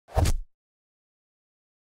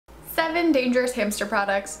7 dangerous hamster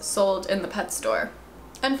products sold in the pet store.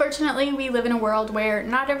 Unfortunately, we live in a world where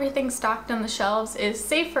not everything stocked on the shelves is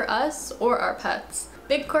safe for us or our pets.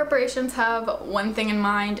 Big corporations have one thing in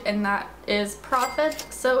mind, and that is profit,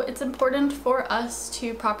 so it's important for us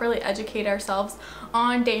to properly educate ourselves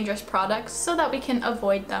on dangerous products so that we can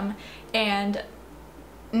avoid them and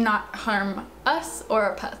not harm us or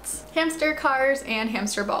our pets. Hamster cars and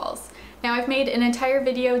hamster balls. Now, I've made an entire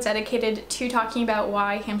video dedicated to talking about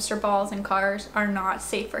why hamster balls and cars are not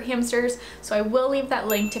safe for hamsters, so I will leave that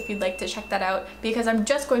linked if you'd like to check that out, because I'm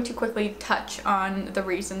just going to quickly touch on the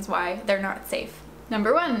reasons why they're not safe.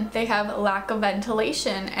 Number 1, they have lack of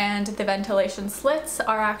ventilation, and the ventilation slits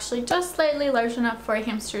are actually just slightly large enough for a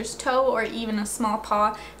hamster's toe or even a small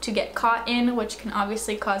paw to get caught in, which can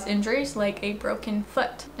obviously cause injuries like a broken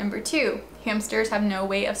foot. Number 2, hamsters have no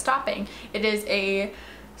way of stopping. It is a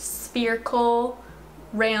spherical,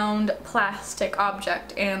 round plastic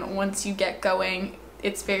object, and once you get going,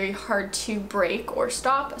 it's very hard to break or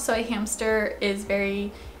stop, so a hamster is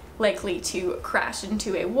very likely to crash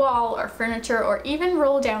into a wall or furniture or even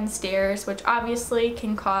roll downstairs, which obviously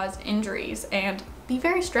can cause injuries and be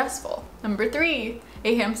very stressful. Number 3,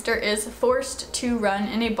 a hamster is forced to run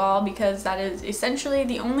in a ball because that is essentially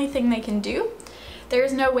the only thing they can do. There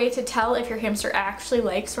is no way to tell if your hamster actually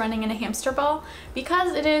likes running in a hamster ball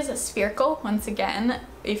because it is spherical. Once again,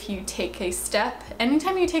 if you take a step,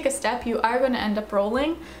 anytime you take a step, you are going to end up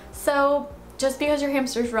rolling. So just because your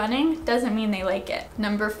hamster's running doesn't mean they like it.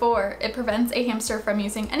 Number 4, it prevents a hamster from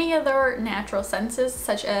using any of their natural senses,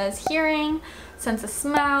 such as hearing, sense of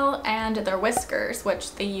smell, and their whiskers,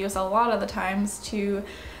 which they use a lot of the times to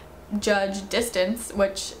judge distance,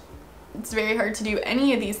 which it's very hard to do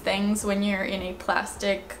any of these things when you're in a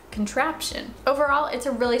plastic contraption. Overall, it's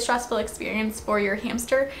a really stressful experience for your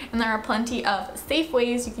hamster, and there are plenty of safe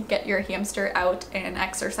ways you can get your hamster out and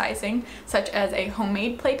exercising, such as a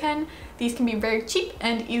homemade playpen. These can be very cheap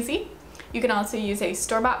and easy. You can also use a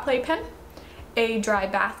store-bought playpen, a dry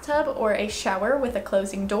bathtub or a shower with a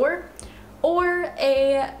closing door, or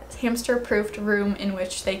a hamster-proofed room in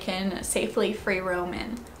which they can safely free roam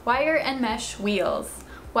in. Wire and mesh wheels.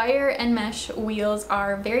 Wire and mesh wheels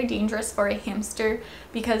are very dangerous for a hamster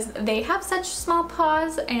because they have such small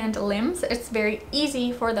paws and limbs. It's very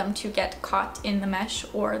easy for them to get caught in the mesh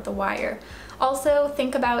or the wire. Also,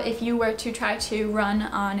 think about if you were to try to run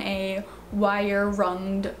on a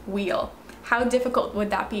wire-runged wheel. How difficult would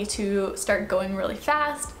that be to start going really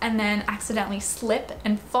fast and then accidentally slip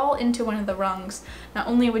and fall into one of the rungs? Not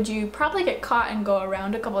only would you probably get caught and go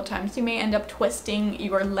around a couple of times, you may end up twisting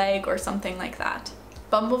your leg or something like that.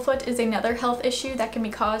 Bumblefoot is another health issue that can be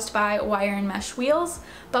caused by wire and mesh wheels.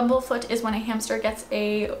 Bumblefoot is when a hamster gets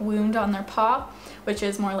a wound on their paw, which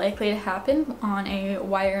is more likely to happen on a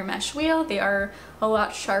wire mesh wheel. They are a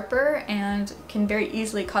lot sharper and can very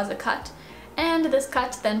easily cause a cut. And this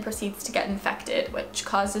cut then proceeds to get infected, which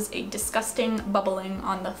causes a disgusting bubbling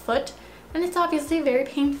on the foot. And it's obviously very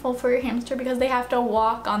painful for your hamster because they have to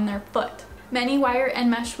walk on their foot. Many wire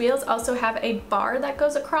and mesh wheels also have a bar that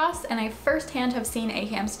goes across, and I firsthand have seen a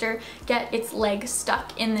hamster get its leg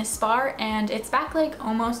stuck in this bar and its back leg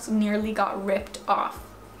almost nearly got ripped off.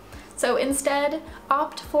 So instead,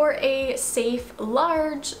 opt for a safe,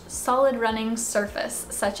 large, solid running surface,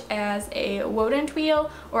 such as a Wodent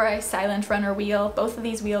wheel or a Silent Runner wheel. Both of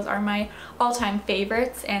these wheels are my all-time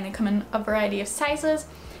favorites, and they come in a variety of sizes,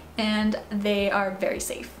 and they are very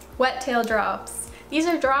safe. Wet tail drops. These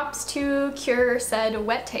are drops to cure said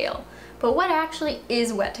wet tail. But what actually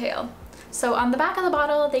is wet tail? So on the back of the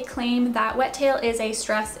bottle, they claim that wet tail is a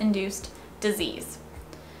stress-induced disease.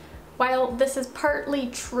 While this is partly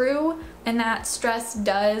true, and that stress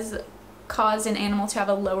does cause an animal to have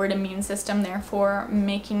a lowered immune system, therefore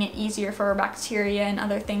making it easier for bacteria and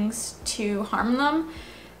other things to harm them,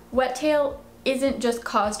 wet tail isn't just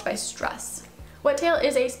caused by stress. Wet tail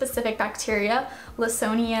is a specific bacteria,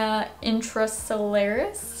 Lawsonia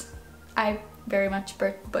intracellularis. I very much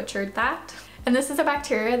butchered that. And this is a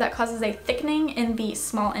bacteria that causes a thickening in the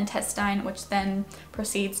small intestine, which then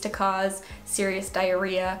proceeds to cause serious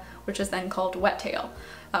diarrhea, which is then called wet tail.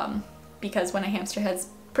 Because when a hamster has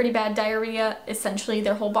pretty bad diarrhea, essentially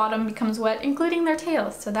their whole bottom becomes wet, including their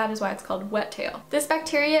tails, so that is why it's called wet tail. This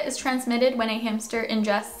bacteria is transmitted when a hamster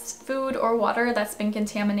ingests food or water that's been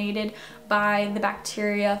contaminated by the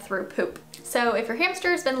bacteria through poop. So if your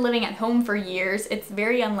hamster has been living at home for years, it's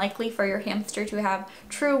very unlikely for your hamster to have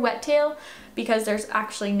true wet tail because there's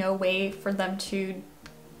actually no way for them to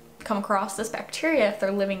come across this bacteria if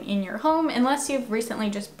they're living in your home, unless you've recently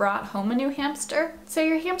just brought home a new hamster. So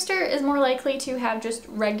your hamster is more likely to have just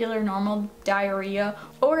regular normal diarrhea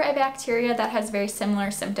or a bacteria that has very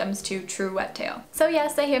similar symptoms to true wet tail. So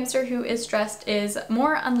yes, a hamster who is stressed is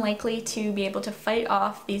more unlikely to be able to fight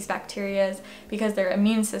off these bacteria because their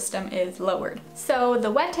immune system is lowered. So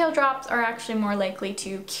the wet tail drops are actually more likely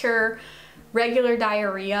to cure regular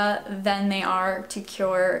diarrhea than they are to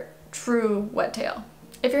cure true wet tail.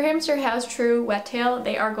 If your hamster has true wet tail,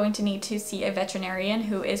 they are going to need to see a veterinarian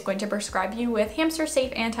who is going to prescribe you with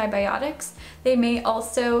hamster-safe antibiotics. They may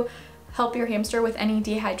also help your hamster with any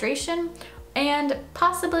dehydration and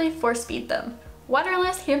possibly force feed them.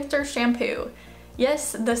 Waterless hamster shampoo.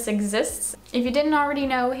 Yes, this exists. If you didn't already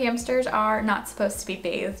know, hamsters are not supposed to be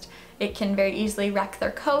bathed. It can very easily wreck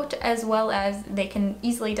their coat, as well as they can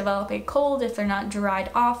easily develop a cold if they're not dried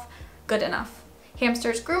off good enough.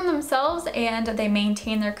 Hamsters groom themselves and they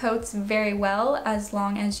maintain their coats very well as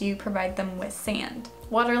long as you provide them with sand.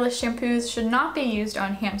 Waterless shampoos should not be used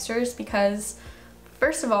on hamsters because,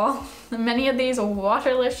 first of all, many of these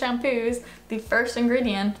waterless shampoos, the first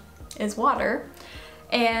ingredient is water,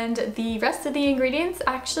 and the rest of the ingredients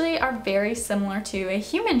actually are very similar to a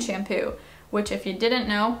human shampoo, which if you didn't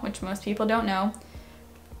know, which most people don't know,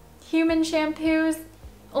 human shampoos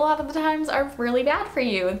a lot of the times are really bad for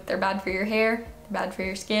you. They're bad for your hair, bad for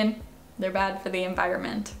your skin, they're bad for the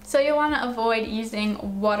environment. So you'll want to avoid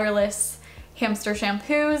using waterless hamster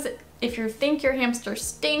shampoos. If you think your hamster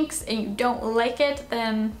stinks and you don't like it,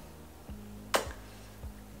 then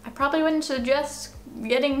I probably wouldn't suggest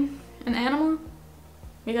getting an animal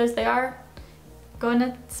because they are going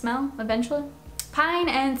to smell eventually. Pine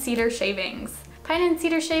and cedar shavings. Pine and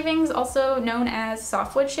cedar shavings, also known as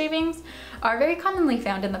softwood shavings, are very commonly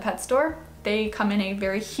found in the pet store. They come in a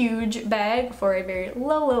very huge bag for a very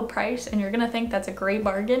low price, and you're gonna think that's a great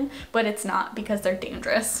bargain, but it's not because they're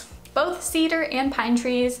dangerous. Both cedar and pine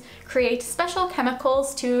trees create special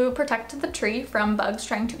chemicals to protect the tree from bugs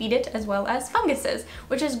trying to eat it, as well as funguses,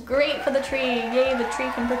 which is great for the tree. Yay, the tree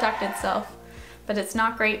can protect itself. But it's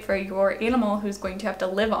not great for your animal who's going to have to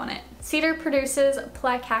live on it. Cedar produces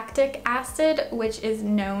glycolic acid, which is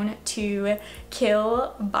known to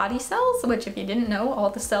kill body cells, which if you didn't know, all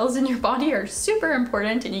the cells in your body are super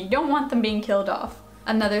important and you don't want them being killed off.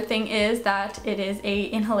 Another thing is that it is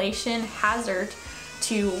an inhalation hazard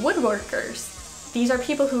to woodworkers. These are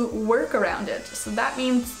people who work around it, so that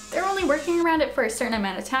means they're only working around it for a certain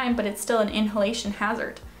amount of time, but it's still an inhalation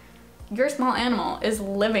hazard. Your small animal is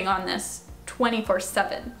living on this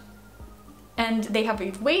 24/7. And they have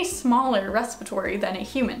a way smaller respiratory than a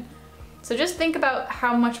human. So just think about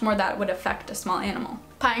how much more that would affect a small animal.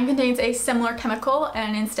 Pine contains a similar chemical,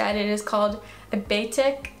 and instead it is called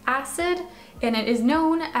abatic acid, and it is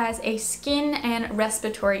known as a skin and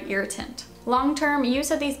respiratory irritant. Long-term use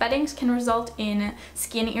of these beddings can result in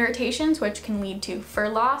skin irritations, which can lead to fur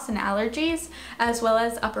loss and allergies, as well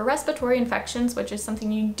as upper respiratory infections, which is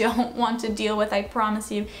something you don't want to deal with. I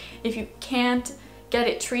promise you, if you can't get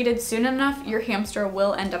it treated soon enough, your hamster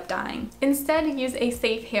will end up dying. Instead, use a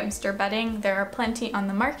safe hamster bedding. There are plenty on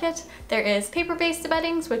the market. There is paper-based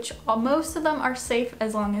beddings, which most of them are safe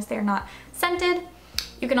as long as they're not scented.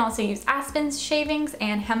 You can also use aspen shavings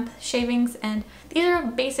and hemp shavings, and these are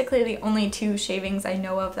basically the only two shavings I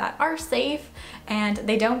know of that are safe, and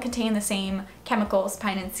they don't contain the same chemicals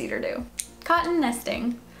pine and cedar do. Cotton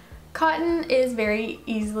nesting. Cotton is very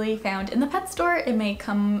easily found in the pet store. It may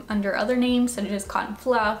come under other names such as cotton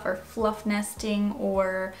fluff or fluff nesting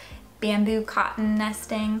or bamboo cotton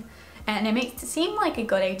nesting. And it makes it seem like a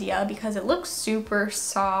good idea because it looks super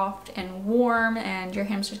soft and warm and your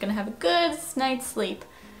hamster's gonna have a good night's sleep.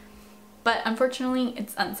 But unfortunately,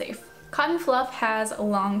 it's unsafe. Cotton fluff has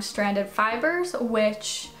long stranded fibers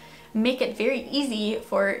which make it very easy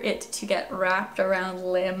for it to get wrapped around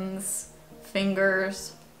limbs,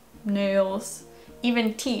 fingers, nails,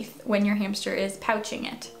 even teeth when your hamster is pouching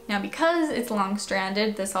it. Now because it's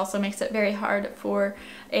long-stranded, this also makes it very hard for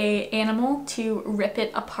an animal to rip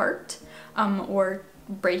it apart or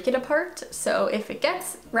break it apart. So if it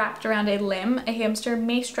gets wrapped around a limb, a hamster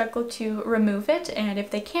may struggle to remove it, and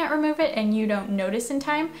if they can't remove it and you don't notice in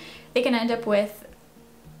time, they can end up with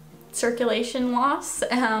circulation loss,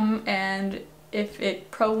 and if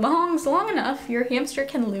it prolongs long enough, your hamster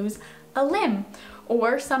can lose a limb.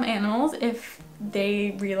 Or some animals, if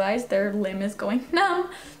they realize their limb is going numb,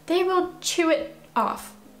 they will chew it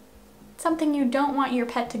off. Something you don't want your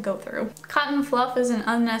pet to go through. Cotton fluff is an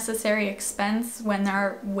unnecessary expense when there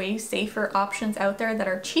are way safer options out there that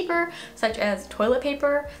are cheaper, such as toilet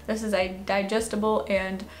paper. This is a digestible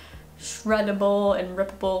and shreddable and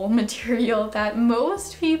rippable material that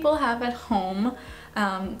most people have at home,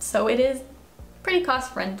 so it is pretty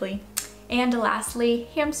cost friendly. And lastly,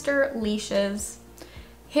 hamster leashes.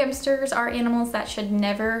 Hamsters are animals that should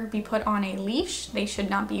never be put on a leash. They should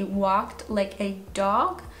not be walked like a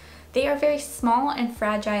dog. They are very small and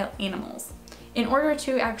fragile animals. In order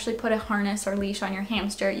to actually put a harness or leash on your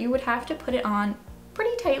hamster, you would have to put it on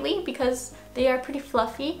pretty tightly because they are pretty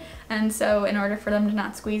fluffy, and so in order for them to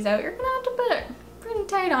not squeeze out, you're gonna have to put it pretty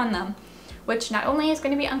tight on them, which not only is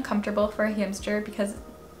going to be uncomfortable for a hamster because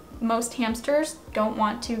most hamsters don't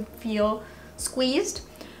want to feel squeezed,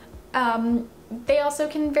 they also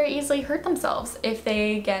can very easily hurt themselves. If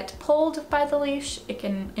they get pulled by the leash, it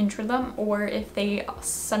can injure them, or if they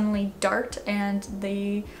suddenly dart and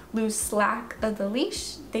they lose slack of the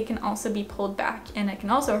leash, they can also be pulled back and it can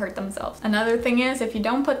also hurt themselves. Another thing is, if you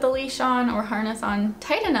don't put the leash on or harness on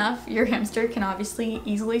tight enough, your hamster can obviously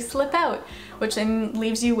easily slip out, which then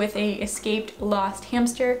leaves you with a escaped, lost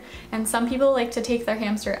hamster. And some people like to take their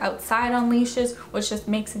hamster outside on leashes, which just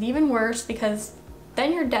makes it even worse because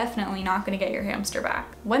then you're definitely not going to get your hamster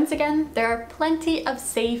back. Once again, there are plenty of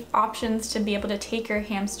safe options to be able to take your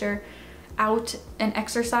hamster out and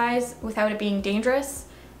exercise without it being dangerous.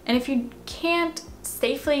 And if you can't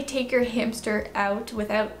safely take your hamster out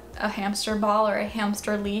without a hamster ball or a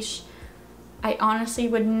hamster leash, I honestly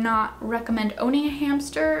would not recommend owning a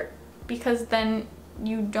hamster, because then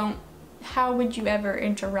how would you ever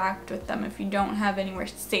interact with them if you don't have anywhere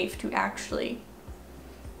safe to actually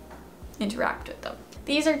interact with them?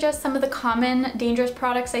 These are just some of the common dangerous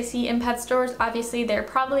products I see in pet stores. Obviously, there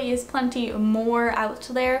probably is plenty more out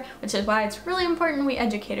there, which is why it's really important we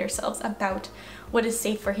educate ourselves about what is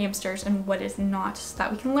safe for hamsters and what is not, so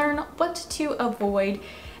that we can learn what to avoid.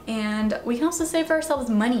 And we can also save ourselves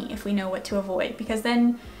money if we know what to avoid, because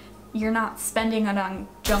then you're not spending it on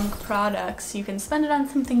junk products. You can spend it on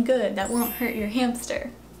something good that won't hurt your hamster.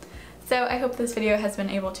 So I hope this video has been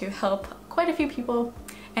able to help quite a few people,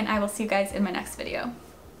 and I will see you guys in my next video.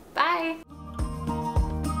 Bye!